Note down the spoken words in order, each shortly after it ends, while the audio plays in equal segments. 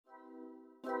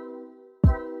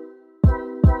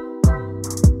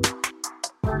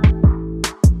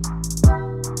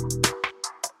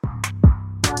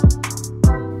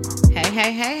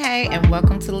Hey, and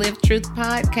welcome to Live Truth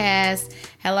Podcast.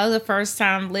 Hello, the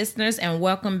first-time listeners, and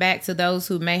welcome back to those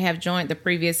who may have joined the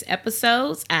previous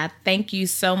episodes. I thank you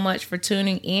so much for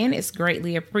tuning in. It's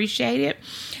greatly appreciated.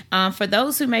 For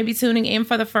those who may be tuning in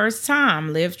for the first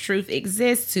time, Live Truth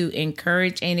exists to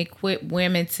encourage and equip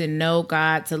women to know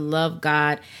God, to love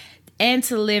God, and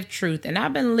to live truth. And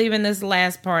I've been leaving this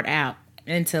last part out.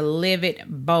 And to live it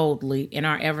boldly in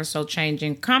our ever so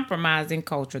changing, compromising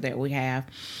culture that we have.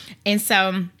 And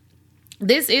so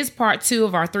this is part 2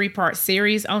 of our 3-part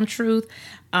series on truth.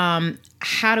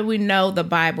 How do we know the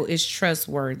Bible is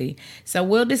trustworthy? So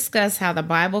we'll discuss how the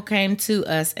Bible came to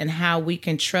us and how we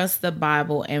can trust the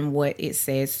Bible and what it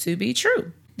says to be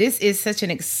true. This is such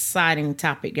an exciting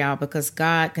topic, y'all, because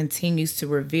God continues to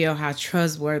reveal how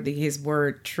trustworthy his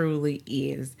word truly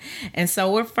is. And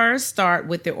so we'll first start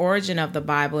with the origin of the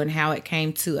Bible and how it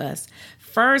came to us.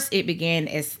 First, it began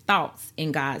as thoughts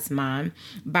in God's mind.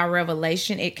 By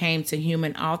revelation, it came to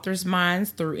human authors'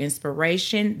 minds through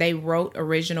inspiration. They wrote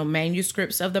original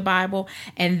manuscripts of the Bible.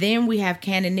 And then we have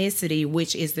canonicity,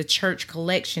 which is the church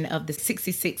collection of the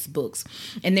 66 books.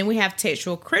 And then we have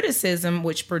textual criticism,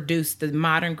 which produced the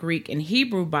modern Greek and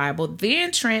Hebrew Bible,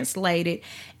 then translated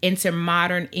into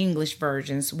modern English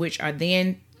versions, which are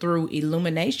then through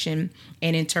illumination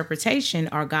and interpretation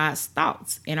are God's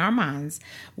thoughts in our minds,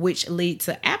 which lead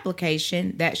to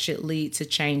application that should lead to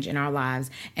change in our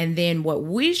lives. And then what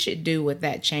we should do with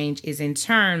that change is in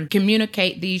turn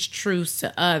communicate these truths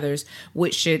to others,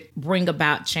 which should bring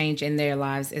about change in their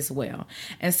lives as well.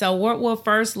 And so what we'll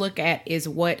first look at is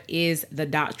what is the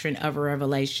doctrine of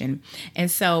revelation.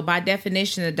 And so by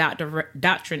definition, the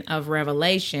doctrine of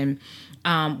revelation,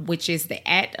 which is the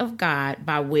act of God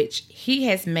by which he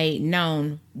has made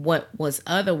known what was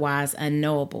otherwise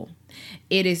unknowable.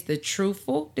 It is the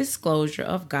truthful disclosure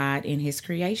of God in his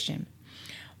creation.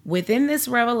 Within this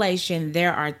revelation,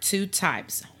 there are 2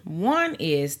 types. One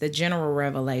is the general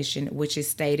revelation, which is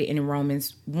stated in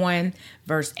Romans 1,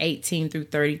 verse 18 through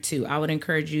 32. I would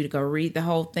encourage you to go read the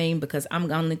whole thing because I'm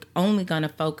only going to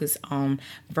focus on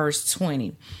verse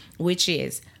 20, which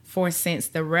is, "For since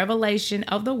the revelation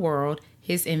of the world,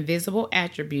 his invisible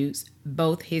attributes,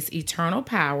 both his eternal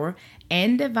power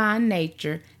and divine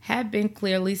nature, have been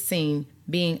clearly seen,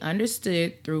 being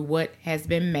understood through what has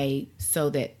been made, so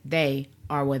that they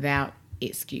are without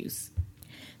excuse."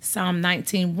 Psalm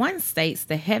 19:1 states,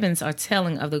 "The heavens are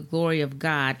telling of the glory of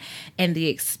God, and the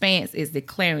expanse is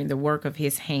declaring the work of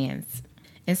his hands."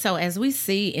 And so as we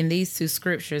see in these 2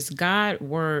 scriptures, God's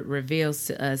word reveals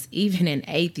to us, even an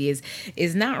atheist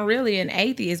is not really an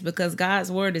atheist, because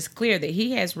God's word is clear that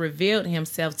he has revealed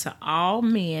himself to all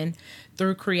men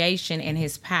through creation and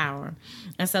his power.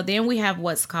 And so then we have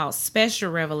what's called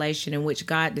special revelation, in which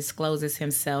God discloses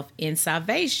himself in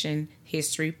salvation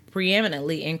history,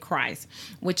 preeminently in Christ,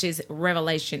 which is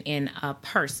revelation in a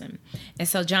person. And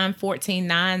so in John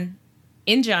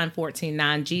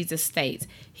 14:9, Jesus states,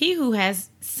 "He who has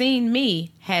seen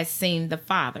me has seen the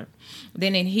Father."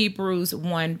 Then in Hebrews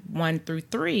 1 through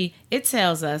 3, it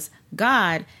tells us,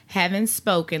 "God, having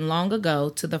spoken long ago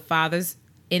to the fathers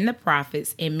in the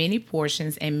prophets in many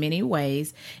portions and many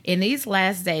ways, in these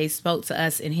last days spoke to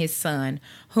us in his Son,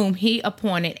 whom he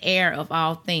appointed heir of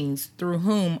all things, through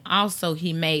whom also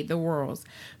he made the worlds,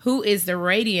 who is the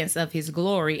radiance of his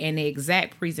glory and the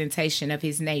exact presentation of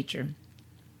his nature,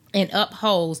 and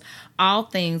upholds all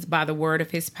things by the word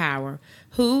of his power,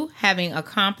 who, having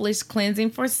accomplished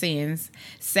cleansing for sins,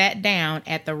 sat down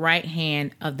at the right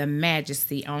hand of the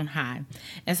majesty on high."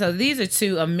 And so these are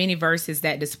 2 of many verses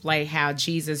that display how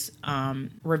Jesus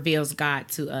reveals God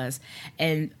to us.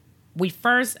 And we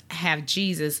first have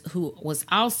Jesus, who was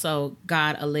also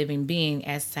God, a living being,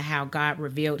 as to how God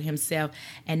revealed himself.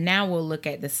 And now we'll look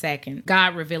at the second,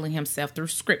 God revealing himself through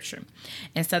scripture.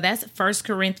 And so that's 1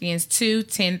 Corinthians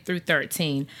 2:10 through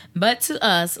 13. "But to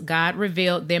us, God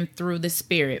revealed them through the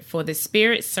Spirit, for the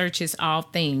Spirit searches all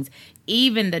things,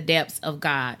 even the depths of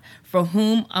God. For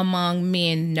whom among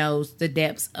men knows the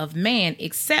depths of man,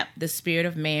 except the spirit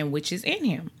of man which is in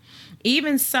him?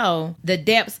 Even so, the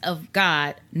depths of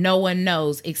God no one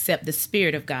knows except the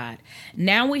Spirit of God.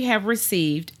 Now we have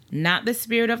received not the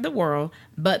spirit of the world,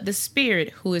 but the Spirit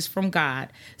who is from God,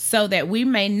 so that we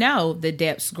may know the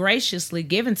depths graciously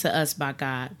given to us by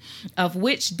God, of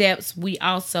which depths we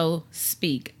also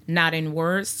speak, not in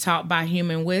words taught by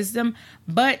human wisdom,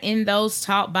 but in those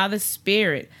taught by the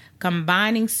Spirit,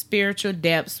 combining spiritual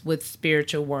depths with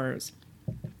spiritual words."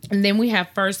 And then we have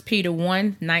 1 Peter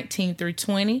 1:19 through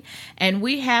 20. "And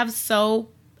we have so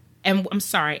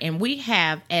and we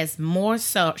have as more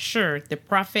so sure the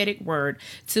prophetic word,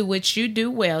 to which you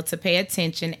do well to pay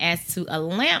attention, as to a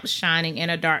lamp shining in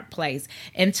a dark place,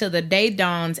 until the day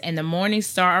dawns and the morning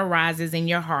star arises in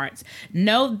your hearts.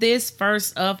 Know this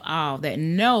first of all, that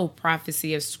no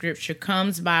prophecy of Scripture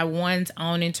comes by one's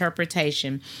own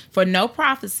interpretation. For no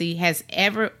prophecy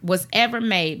was ever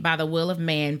made by the will of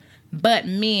man, but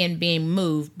men being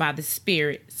moved by the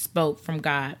Spirit spoke from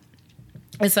God.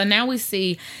 And so now we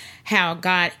see how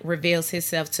God reveals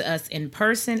himself to us in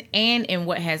person and in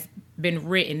what has been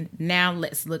written. Now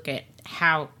let's look at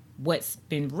how what's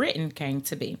been written came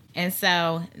to be. And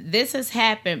so this has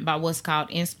happened by what's called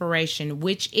inspiration,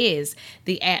 which is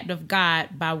the act of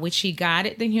God by which he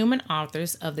guided the human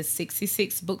authors of the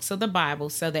 66 books of the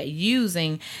Bible, so that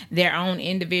using their own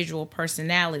individual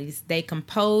personalities, they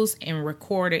composed and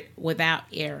recorded without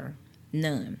error,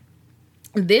 none.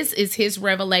 This is his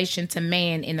revelation to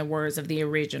man in the words of the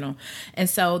original. And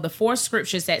so the four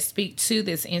scriptures that speak to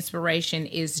this inspiration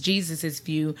is Jesus's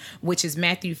view, which is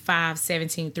Matthew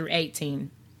 5:17 through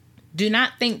 18. Do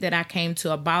not think that I came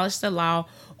to abolish the law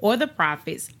or the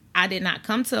prophets. I did not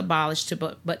come to abolish,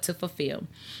 but to fulfill.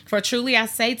 For truly I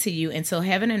say to you, until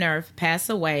heaven and earth pass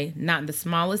away, not the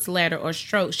smallest letter or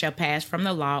stroke shall pass from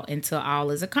the law until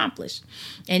all is accomplished.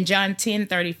 In John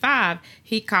 10:35,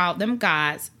 he called them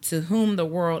gods, to whom the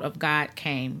word of God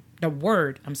came. And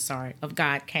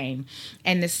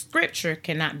the scripture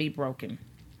cannot be broken.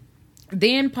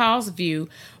 Then Paul's view,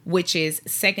 which is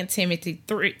 2 Timothy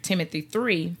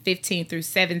 3:15 through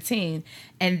 17,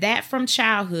 and that from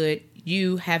childhood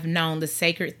you have known the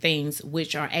sacred things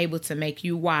which are able to make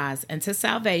you wise unto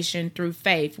salvation through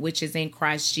faith which is in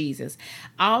Christ Jesus.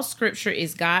 All scripture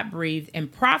is God-breathed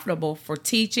and profitable for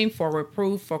teaching, for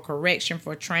reproof, for correction,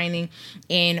 for training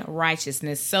in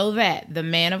righteousness, so that the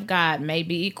man of God may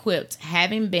be equipped,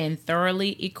 having been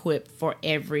thoroughly equipped for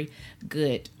every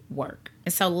good work.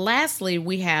 And so lastly,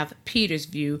 we have Peter's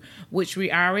view, which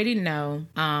we already know,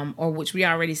 or which we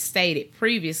already stated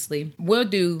previously. We'll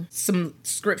do some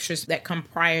scriptures that come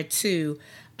prior to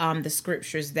the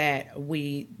scriptures that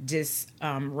we just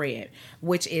read,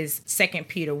 which is 2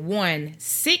 Peter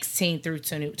 1:16 through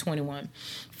 21.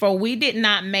 For we did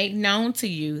not make known to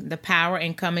you the power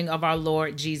and coming of our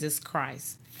Lord Jesus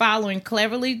Christ, following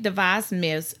cleverly devised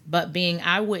myths, but being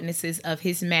eyewitnesses of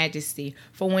his majesty.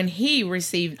 For when he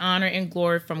received honor and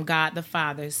glory from God the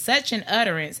Father, such an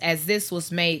utterance as this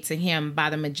was made to him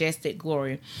by the majestic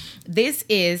glory. This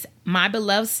is my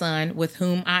beloved Son, with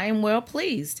whom I am well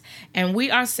pleased. And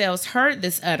we ourselves heard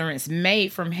this utterance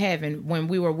made from heaven when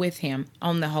we were with him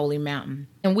on the holy mountain.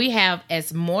 And we have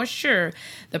as more sure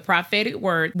the prophetic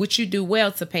word, which you do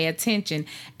well to pay attention,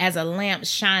 as a lamp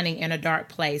shining in a dark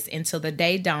place until the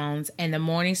day dawns and the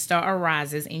morning star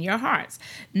arises in your hearts.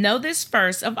 Know this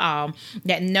first of all,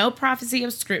 that no prophecy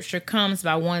of Scripture comes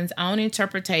by one's own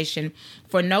interpretation,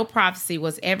 for no prophecy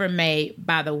was ever made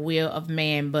by the will of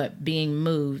man, but being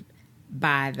moved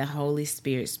by the Holy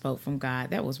Spirit spoke from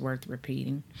God. That was worth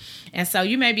repeating. And so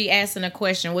you may be asking a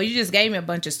question, well, you just gave me a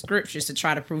bunch of scriptures to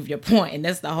try to prove your point. And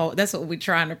that's what we're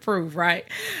trying to prove, right?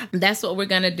 That's what we're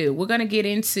going to do. We're going to get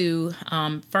into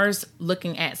first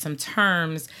looking at some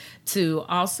terms to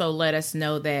also let us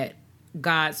know that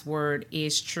God's word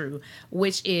is true,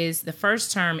 which is the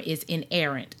first term is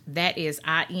inerrant. That is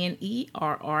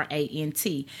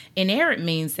INERRANT. Inerrant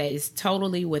means that it's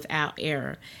totally without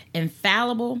error.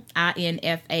 Infallible,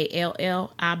 INFALLIBLE,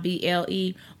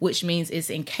 which means it's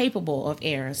incapable of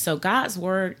error. So God's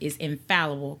word is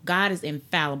infallible. God is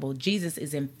infallible. Jesus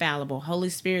is infallible. Holy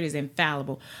Spirit is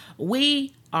infallible.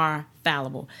 We are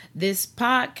fallible. This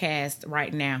podcast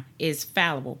right now is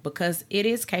fallible because it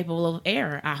is capable of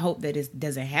error. I hope that it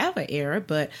doesn't have an error,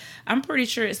 but I'm pretty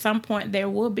sure at some point there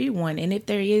will be one. And if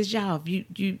there is, y'all,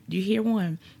 if you hear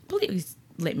one, please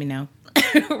let me know.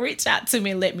 Reach out to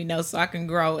me and let me know so I can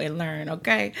grow and learn,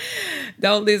 okay?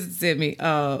 Don't listen to me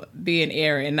be in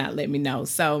error and not let me know.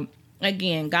 So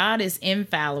again, God is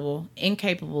infallible,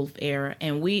 incapable of error,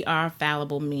 and we are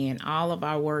fallible men. All of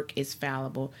our work is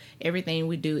fallible. Everything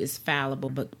we do is fallible,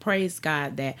 but praise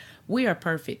God that we are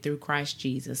perfect through Christ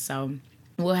Jesus. So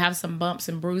we'll have some bumps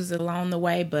and bruises along the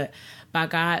way, but by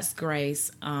God's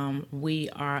grace, we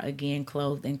are again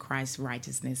clothed in Christ's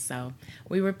righteousness. So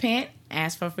we repent,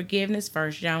 ask for forgiveness,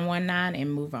 1 John 1:9,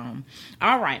 and move on.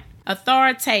 All right.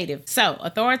 Authoritative. So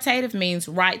authoritative means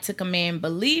right to command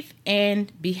belief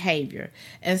and behavior.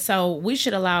 And so we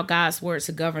should allow God's word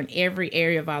to govern every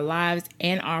area of our lives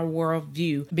and our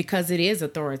worldview because it is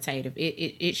authoritative.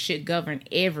 It should govern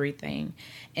everything.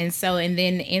 And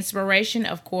then inspiration,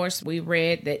 of course, we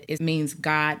read that it means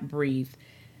God breathed.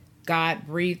 God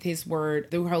breathed his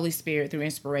word through Holy Spirit, through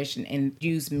inspiration, and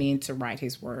used men to write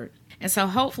his word. And so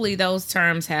hopefully those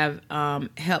terms have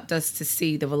helped us to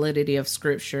see the validity of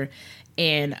Scripture,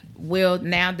 and we'll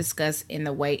now discuss in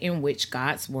the way in which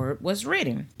God's word was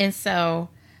written. And so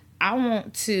I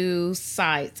want to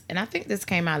cite, and I think this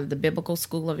came out of the Biblical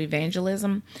School of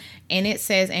Evangelism, and it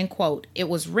says, and quote, "It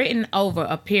was written over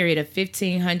a period of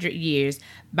 1,500 years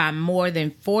by more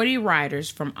than 40 writers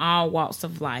from all walks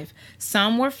of life.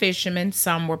 Some were fishermen,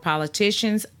 some were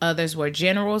politicians, others were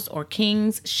generals or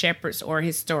kings, shepherds or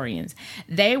historians.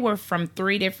 They were from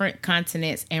 3 different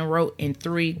continents and wrote in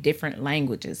 3 different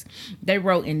languages. They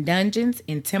wrote in dungeons,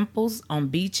 in temples, on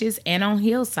beaches, and on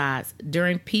hillsides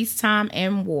during peacetime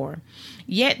and war.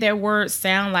 Yet their words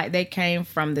sound like they came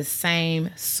from the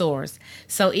same source.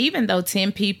 So even though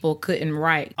 10 people couldn't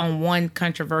write on one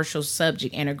controversial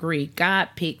subject and agree, God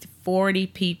picked 40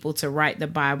 people to write the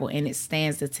Bible, and it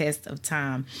stands the test of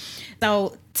time."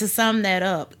 So to sum that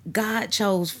up, God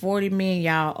chose 40 men,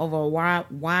 y'all, over a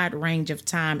wide range of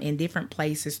time in different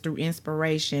places through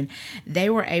inspiration. They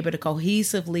were able to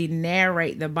cohesively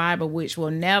narrate the Bible, which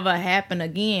will never happen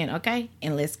again, okay?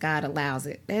 Unless God allows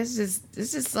it. It's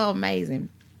just so amazing.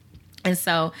 And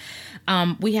so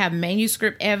we have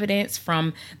manuscript evidence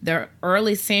from the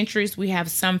early centuries. We have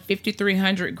some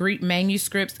 5,300 Greek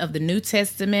manuscripts of the New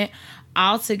Testament,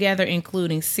 altogether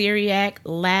including Syriac,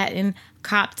 Latin,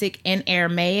 Coptic, and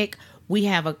Aramaic. We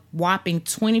have a whopping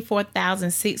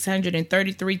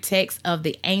 24,633 texts of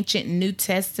the ancient New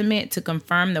Testament to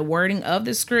confirm the wording of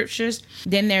the scriptures.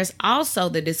 Then there's also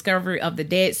the discovery of the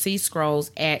Dead Sea Scrolls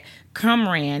at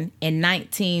Qumran in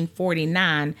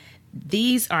 1949.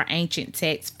 These are ancient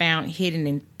texts found hidden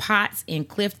in pots in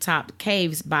cliff-top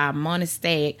caves by a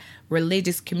monastic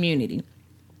religious community.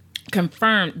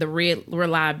 Confirmed the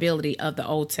reliability of the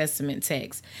Old Testament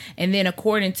text. And then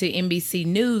according to NBC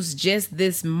News, just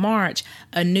this March,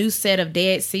 a new set of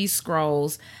Dead Sea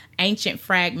Scrolls, ancient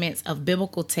fragments of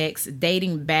biblical texts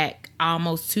dating back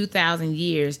almost 2,000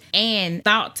 years and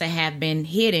thought to have been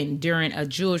hidden during a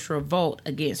Jewish revolt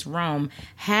against Rome,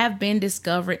 have been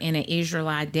discovered in an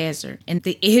Israelite desert. And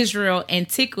the Israel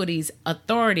Antiquities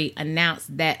Authority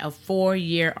announced that a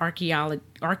 4-year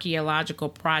archaeological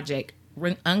project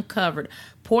uncovered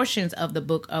portions of the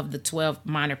book of the 12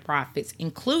 minor prophets,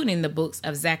 including the books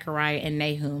of Zechariah and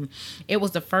Nahum. It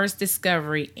was the first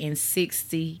discovery in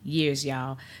 60 years,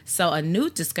 y'all. So a new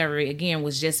discovery, again,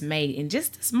 was just made in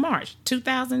just this March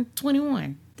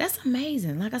 2021. That's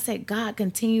amazing. Like I said, God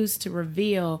continues to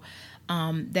reveal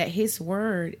that his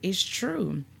word is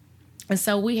true. And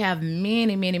so we have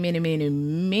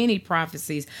many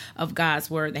prophecies of God's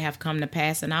word that have come to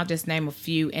pass. And I'll just name a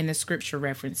few in the scripture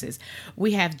references.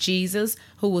 We have Jesus,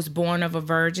 who was born of a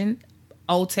virgin.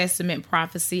 Old Testament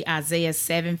prophecy, Isaiah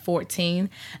 7:14,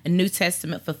 a New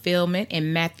Testament fulfillment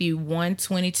in Matthew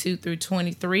 1:22 through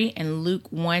 23 and Luke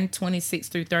 1:26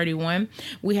 through 31.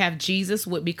 We have Jesus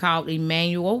would be called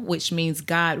Emmanuel, which means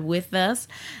God with us.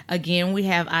 Again, we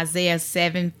have Isaiah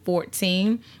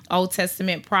 7:14, Old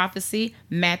Testament prophecy,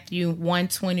 Matthew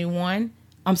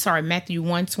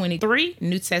 1:23,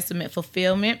 New Testament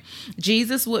fulfillment.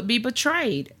 Jesus would be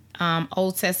betrayed.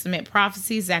 Old Testament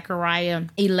prophecy, Zechariah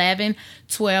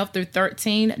 11:12 through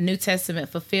 13, New Testament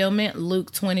fulfillment,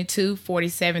 Luke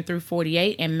 22:47 through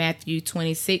 48, and Matthew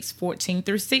 26:14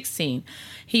 through 16.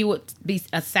 He would be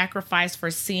a sacrifice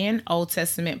for sin, Old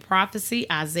Testament prophecy,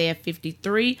 Isaiah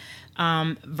 53,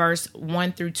 verse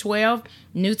 1 through 12,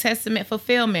 New Testament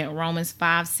fulfillment, Romans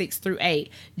 5:6 through 8.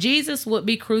 Jesus would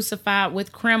be crucified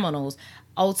with criminals,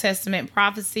 Old Testament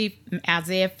prophecy,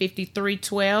 Isaiah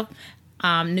 53:12,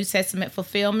 New Testament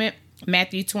fulfillment,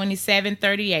 Matthew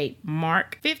 27:38,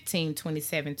 Mark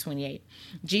 15:27-28.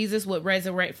 Jesus would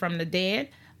resurrect from the dead,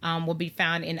 will be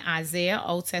found in Isaiah,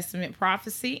 Old Testament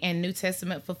prophecy, and New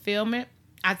Testament fulfillment.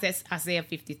 Isaiah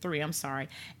 53,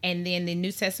 And then the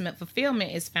New Testament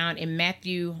fulfillment is found in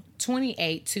Matthew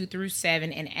 28:2 through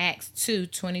 7 and Acts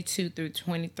 2:22 through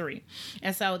 23.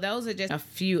 And so those are just a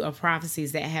few of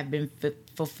prophecies that have been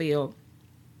fulfilled,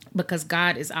 because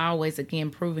God is always, again,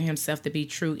 proving himself to be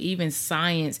true. Even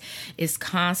science is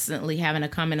constantly having to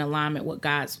come in alignment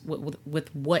with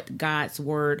what God's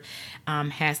word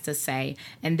has to say.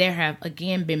 And there have,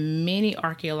 again, been many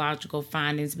archaeological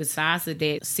findings besides the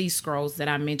Dead Sea Scrolls that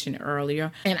I mentioned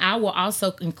earlier. And I will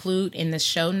also include in the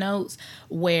show notes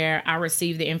where I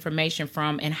received the information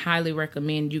from, and highly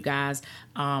recommend you guys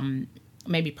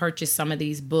maybe purchase some of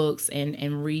these books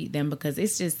and read them, because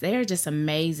they're just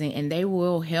amazing, and they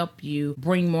will help you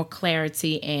bring more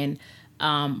clarity and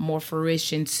more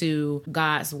fruition to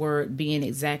God's word being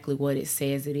exactly what it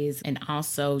says it is, and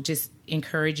also just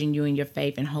encouraging you in your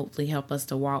faith and hopefully help us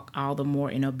to walk all the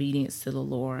more in obedience to the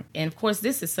Lord. And of course,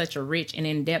 this is such a rich and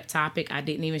in-depth topic. I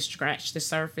didn't even scratch the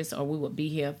surface, or we would be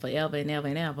here forever and ever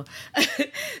and ever.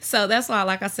 So that's why,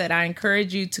 like I said, I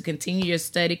encourage you to continue your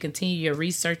study, continue your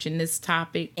research in this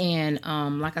topic. And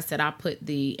like I said, I'll put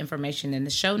the information in the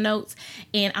show notes.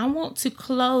 And I want to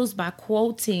close by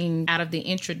quoting out of the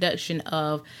introduction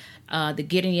of the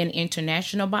Gideon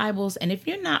International Bibles. And if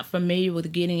you're not familiar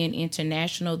with Gideon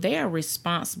International, they are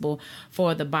responsible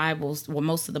for the Bibles, well,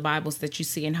 most of the Bibles that you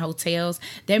see in hotels.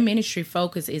 Their ministry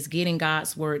focus is getting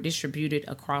God's word distributed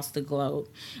across the globe.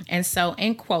 And so,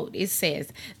 in quote, it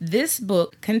says, "This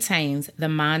book contains the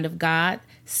mind of God,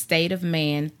 state of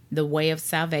man, the way of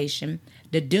salvation,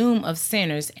 the doom of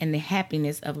sinners, and the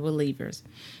happiness of believers.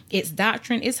 Its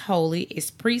doctrine is holy, its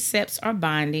precepts are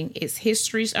binding, its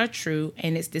histories are true,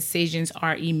 and its decisions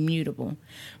are immutable.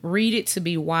 Read it to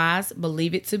be wise,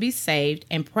 believe it to be saved,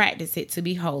 and practice it to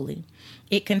be holy.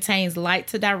 It contains light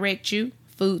to direct you,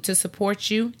 food to support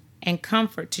you, and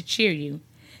comfort to cheer you.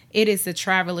 It is the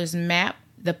traveler's map,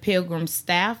 the pilgrim's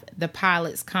staff, the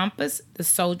pilot's compass, the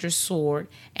soldier's sword,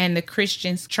 and the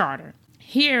Christian's charter.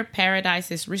 Here, paradise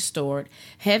is restored,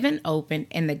 heaven opened,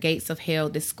 and the gates of hell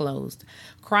disclosed.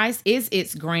 Christ is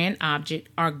its grand object,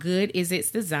 our good is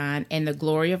its design, and the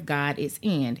glory of God its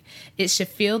end. It should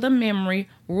fill the memory,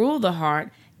 rule the heart,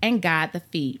 and guide the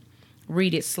feet.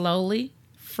 Read it slowly,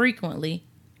 frequently,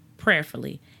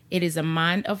 prayerfully. It is a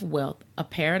mind of wealth, a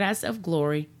paradise of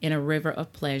glory, and a river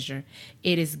of pleasure.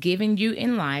 It is given you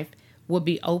in life, will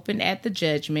be opened at the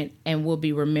judgment, and will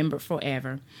be remembered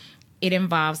forever. It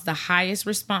involves the highest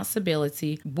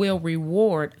responsibility, will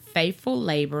reward faithful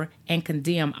labor, and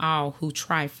condemn all who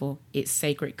trifle its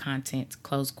sacred content."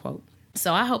 Close quote.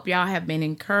 So I hope y'all have been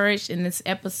encouraged in this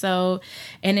episode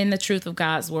and in the truth of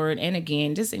God's word. And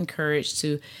again, just encouraged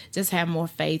to just have more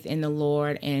faith in the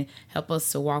Lord and help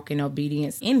us to walk in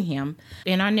obedience in him.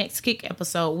 In our next Kick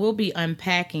episode, we'll be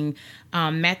unpacking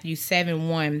Matthew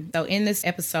 7:1. So in this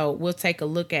episode, we'll take a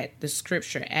look at the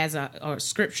scriptures as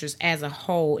a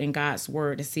whole in God's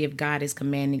word to see if God is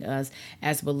commanding us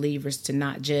as believers to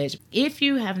not judge. If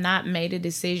you have not made a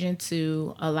decision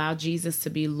to allow Jesus to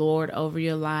be Lord over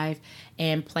your life,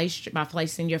 and by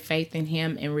placing your faith in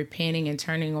him and repenting and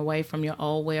turning away from your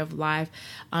old way of life,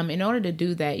 in order to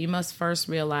do that, you must first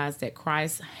realize that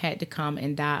Christ had to come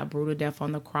and die a brutal death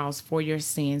on the cross for your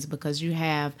sins, because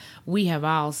we have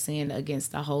all sinned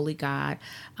against the holy God.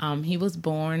 He was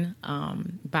born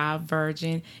by a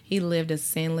virgin. He lived a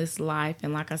sinless life,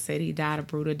 and like I said, he died a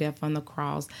brutal death on the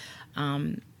cross.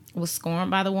 Was scorned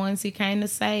by the ones he came to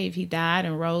save. He died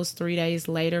and rose 3 days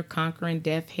later, conquering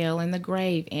death, hell, and the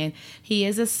grave. And he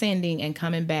is ascending and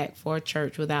coming back for a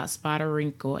church without spot or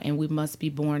wrinkle. And we must be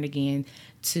born again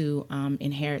to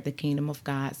inherit the kingdom of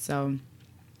God. So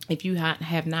if you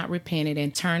have not repented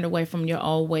and turned away from your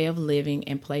old way of living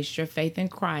and placed your faith in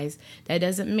Christ, that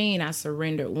doesn't mean I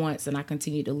surrendered once and I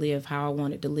continue to live how I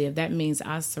wanted to live. That means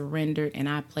I surrendered and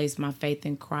I placed my faith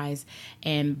in Christ.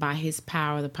 And by his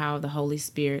power, the power of the Holy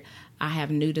Spirit, I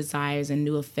have new desires and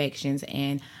new affections,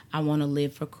 and I want to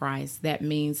live for Christ. That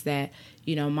means that,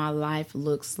 my life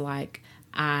looks like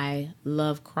I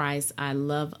love Christ. I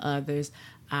love others.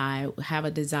 I have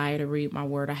a desire to read my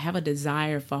word. I have a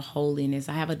desire for holiness.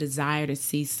 I have a desire to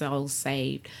see souls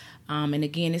saved. And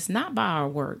again, it's not by our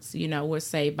works. We're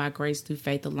saved by grace through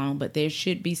faith alone, but there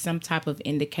should be some type of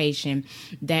indication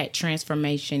that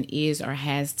transformation is or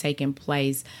has taken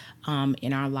place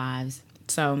in our lives.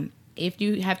 So if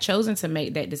you have chosen to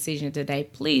make that decision today,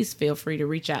 please feel free to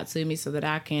reach out to me so that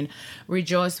I can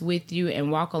rejoice with you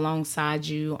and walk alongside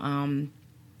you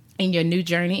in your new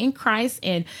journey in Christ,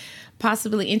 and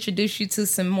possibly introduce you to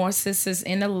some more sisters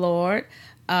in the Lord.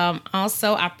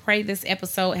 Also, I pray this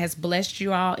episode has blessed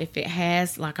you all. If it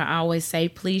has, like I always say,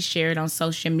 please share it on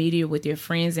social media with your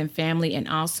friends and family, and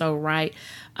also write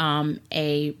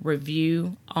a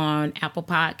review on Apple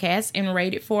Podcasts and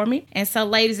rate it for me. And so,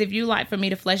 ladies, if you'd like for me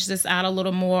to flesh this out a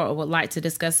little more or would like to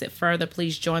discuss it further,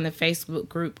 please join the Facebook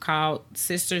group called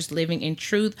Sisters Living in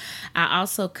Truth. I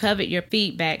also covet your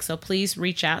feedback, so please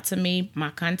reach out to me. My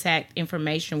contact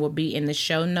information will be in the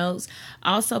show notes.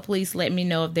 Also, please let me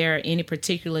know if there are any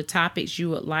particular topics you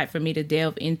would like for me to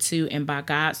delve into, and by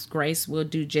God's grace, we'll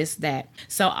do just that.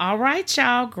 So, all right,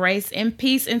 y'all, grace and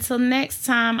peace until next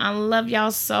time. I love y'all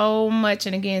so much.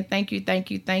 And again, thank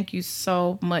you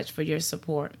so much for your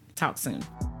support. Talk soon.